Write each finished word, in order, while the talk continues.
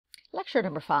Lecture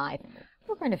number 5.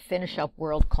 We're going to finish up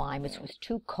world climates with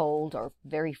two cold or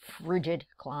very frigid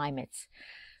climates.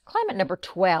 Climate number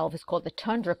 12 is called the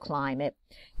tundra climate.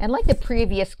 And like the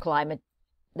previous climate,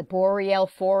 the boreal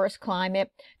forest climate,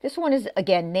 this one is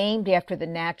again named after the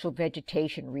natural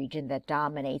vegetation region that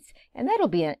dominates. And that'll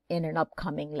be in an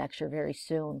upcoming lecture very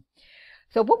soon.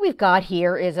 So what we've got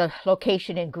here is a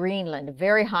location in Greenland, a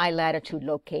very high latitude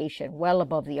location, well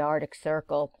above the Arctic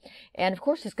Circle. And of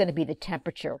course, it's going to be the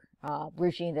temperature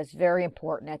regime that's very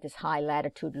important at this high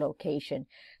latitude location.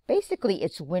 Basically,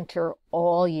 it's winter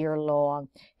all year long.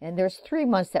 And there's 3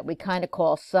 months that we kind of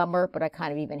call summer, but I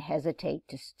kind of even hesitate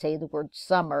to say the word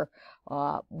summer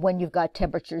when you've got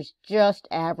temperatures just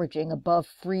averaging above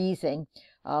freezing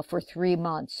for 3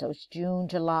 months. So it's June,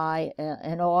 July,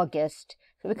 and August.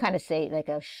 So we kind of say like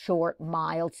a short,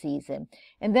 mild season.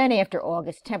 And then after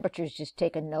August, temperatures just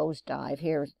take a nosedive.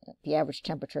 Here, the average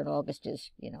temperature in August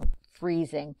is,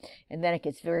 freezing. And then it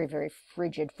gets very, very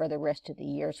frigid for the rest of the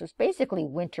year. So it's basically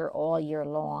winter all year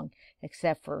long,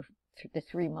 except for the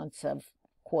 3 months of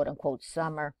quote-unquote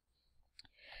summer.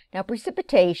 Now,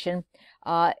 precipitation,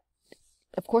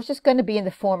 of course, it's going to be in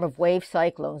the form of wave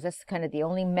cyclones. That's kind of the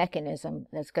only mechanism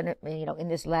that's going to, in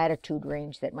this latitude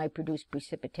range that might produce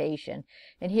precipitation.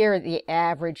 And here, the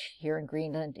average here in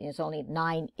Greenland is only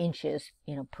 9 inches,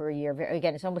 per year.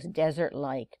 Again, it's almost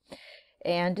desert-like.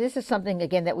 And this is something,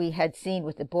 again, that we had seen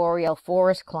with the boreal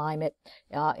forest climate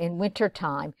in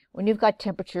wintertime, when you've got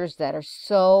temperatures that are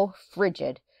so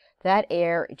frigid. That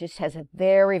air just has a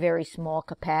very, very small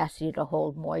capacity to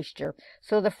hold moisture.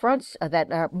 So the fronts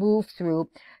that move through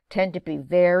tend to be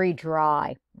very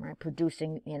dry, right,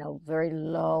 producing, very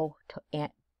low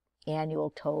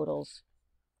annual totals.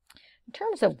 In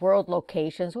terms of world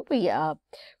locations, we've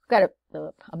got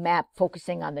a map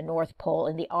focusing on the North Pole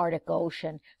and the Arctic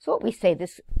Ocean. So what we say,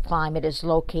 this climate is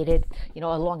located,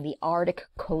 along the Arctic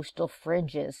coastal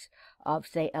fringes of,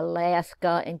 say,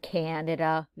 Alaska and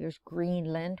Canada. There's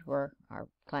Greenland, where our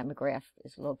climatograph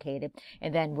is located,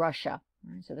 and then Russia.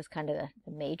 So that's kind of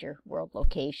the major world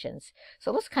locations.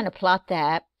 So let's kind of plot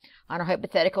that on a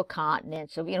hypothetical continent.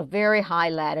 So, very high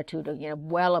latitude,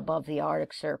 well above the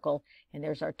Arctic Circle, and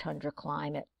there's our tundra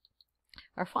climate.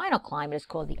 Our final climate is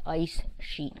called the ice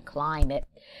sheet climate.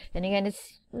 And again,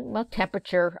 it's,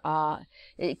 temperature,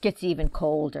 it gets even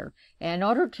colder. And in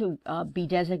order to be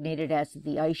designated as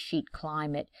the ice sheet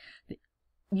climate,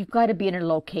 you've got to be in a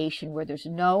location where there's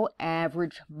no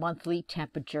average monthly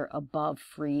temperature above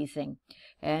freezing.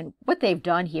 And what they've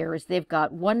done here is they've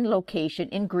got one location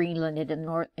in Greenland in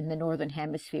the northern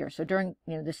hemisphere. So during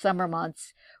the summer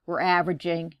months, we're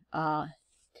averaging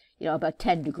about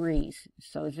 10 degrees.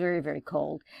 So it's very, very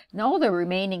cold. And all the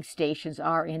remaining stations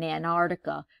are in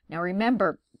Antarctica. Now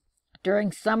remember,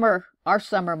 during our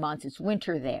summer months, it's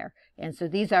winter there. And so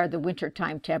these are the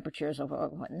wintertime temperatures of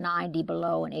 90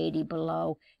 below and 80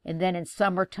 below. And then in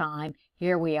summertime,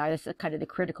 here we are. This is kind of the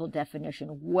critical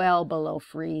definition, well below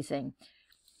freezing.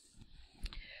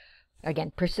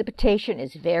 Again, precipitation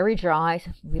is very dry.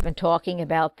 We've been talking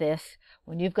about this.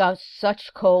 When you've got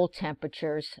such cold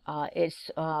temperatures, it's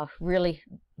really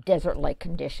desert-like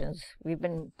conditions. We've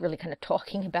been really kind of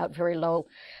talking about very low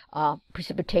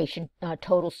precipitation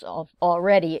totals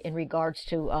already in regards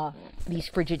to these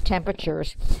frigid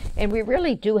temperatures. And we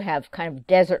really do have kind of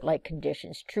desert-like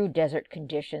conditions, true desert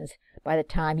conditions, by the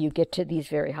time you get to these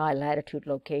very high latitude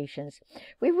locations.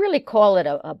 We really call it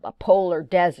a polar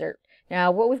desert. Now,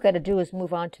 what we've got to do is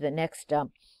move on to the next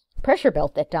pressure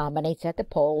belt that dominates at the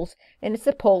poles, and it's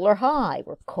the polar high,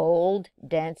 where cold,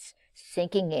 dense,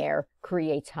 sinking air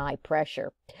creates high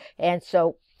pressure. And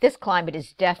so this climate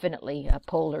is definitely a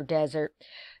polar desert.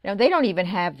 Now, they don't even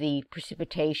have the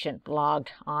precipitation logged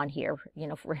on here,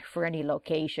 for any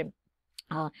location.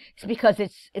 It's because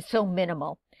it's so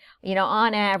minimal.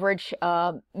 On average,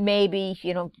 maybe,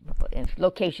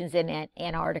 locations in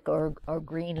Antarctica or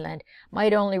Greenland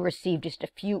might only receive just a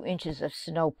few inches of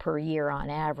snow per year on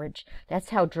average. That's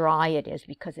how dry it is,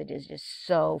 because it is just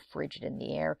so frigid in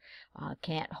the air,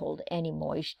 can't hold any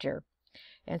moisture.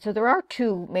 And so there are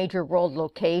two major world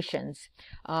locations.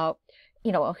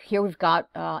 Here we've got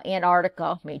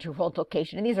Antarctica, major world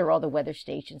location, and these are all the weather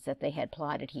stations that they had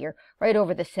plotted here, right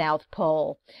over the South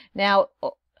Pole. Now,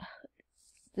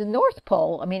 the North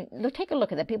Pole, take a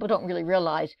look at that. People don't really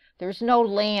realize there's no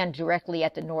land directly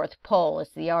at the North Pole.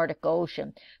 It's the Arctic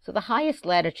Ocean. So the highest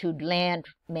latitude land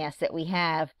mass that we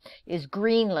have is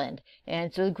Greenland.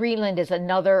 And so Greenland is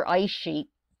another ice sheet.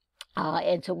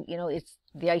 And so, it's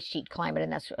the ice sheet climate,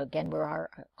 and that's, again, where our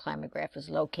climatograph is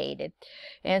located.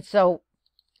 And so,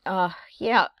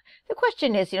 The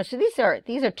question is, so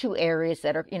these are two areas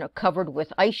that are, covered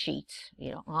with ice sheets,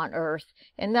 on Earth,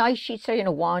 and the ice sheets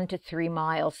are, 1 to 3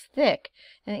 miles thick.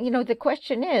 And, the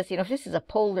question is, if this is a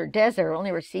polar desert,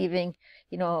 only receiving,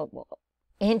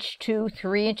 inch, 2,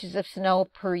 3 inches of snow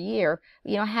per year,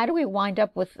 how do we wind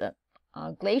up with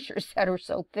glaciers that are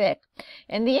so thick?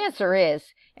 And the answer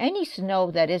is any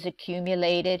snow that is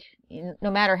accumulated,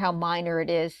 no matter how minor it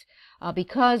is,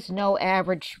 because no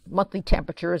average monthly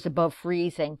temperature is above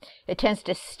freezing, it tends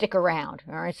to stick around.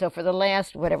 All right, so for the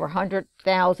last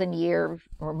 100,000 years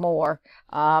or more,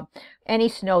 any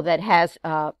snow that has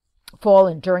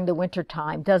fallen during the winter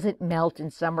time doesn't melt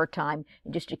in summertime.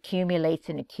 It just accumulates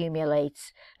and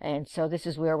accumulates. And so this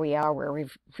is where we are, where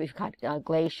we've got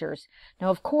glaciers. Now,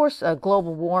 of course,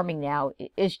 global warming now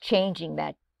is changing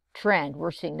that trend.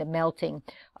 We're seeing the melting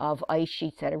of ice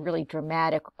sheets at a really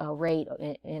dramatic rate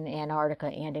in Antarctica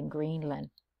and in Greenland.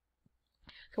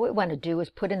 So what we want to do is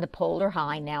put in the polar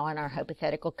high now on our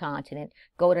hypothetical continent,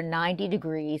 go to 90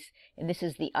 degrees, and this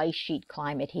is the ice sheet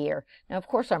climate here. Now, of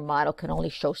course, our model can only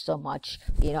show so much.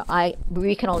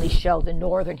 We can only show the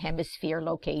northern hemisphere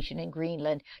location in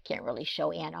Greenland. Can't really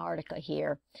show Antarctica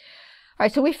here. All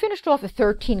right, so we finished off the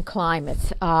 13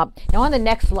 climates. Now, on the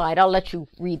next slide, I'll let you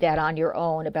read that on your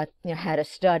own about how to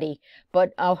study.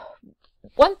 But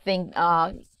one thing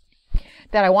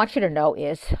that I want you to know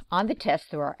is on the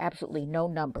test there are absolutely no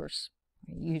numbers.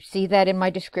 You see that in my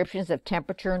descriptions of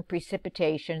temperature and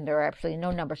precipitation. There are absolutely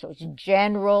no numbers. So it's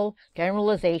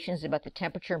generalizations about the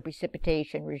temperature and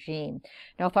precipitation regime.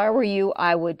 Now, if I were you,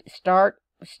 I would start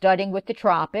studying with the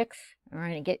tropics, all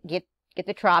right, and get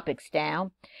the tropics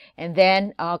down, and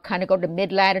then kind of go to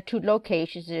mid-latitude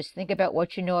locations and just think about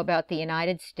what you know about the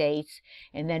United States,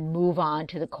 and then move on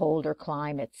to the colder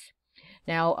climates.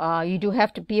 Now, you do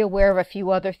have to be aware of a few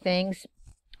other things.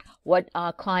 What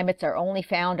climates are only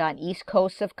found on east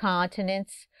coasts of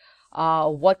continents,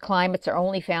 what climates are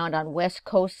only found on west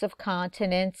coasts of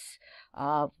continents.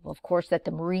 Of course, that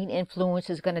the marine influence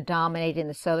is going to dominate in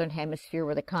the southern hemisphere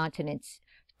where the continents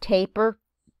taper.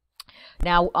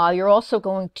 Now, you're also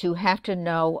going to have to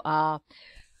know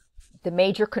the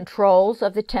major controls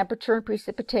of the temperature and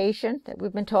precipitation that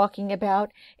we've been talking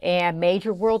about, and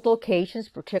major world locations,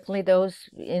 particularly those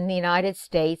in the United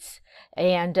States.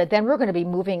 And then we're going to be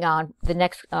moving on. The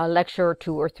next lecture or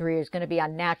 2 or 3 is going to be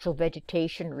on natural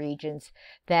vegetation regions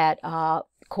that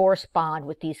correspond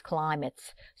with these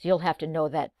climates. So you'll have to know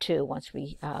that too once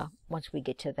we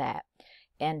get to that.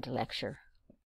 End lecture.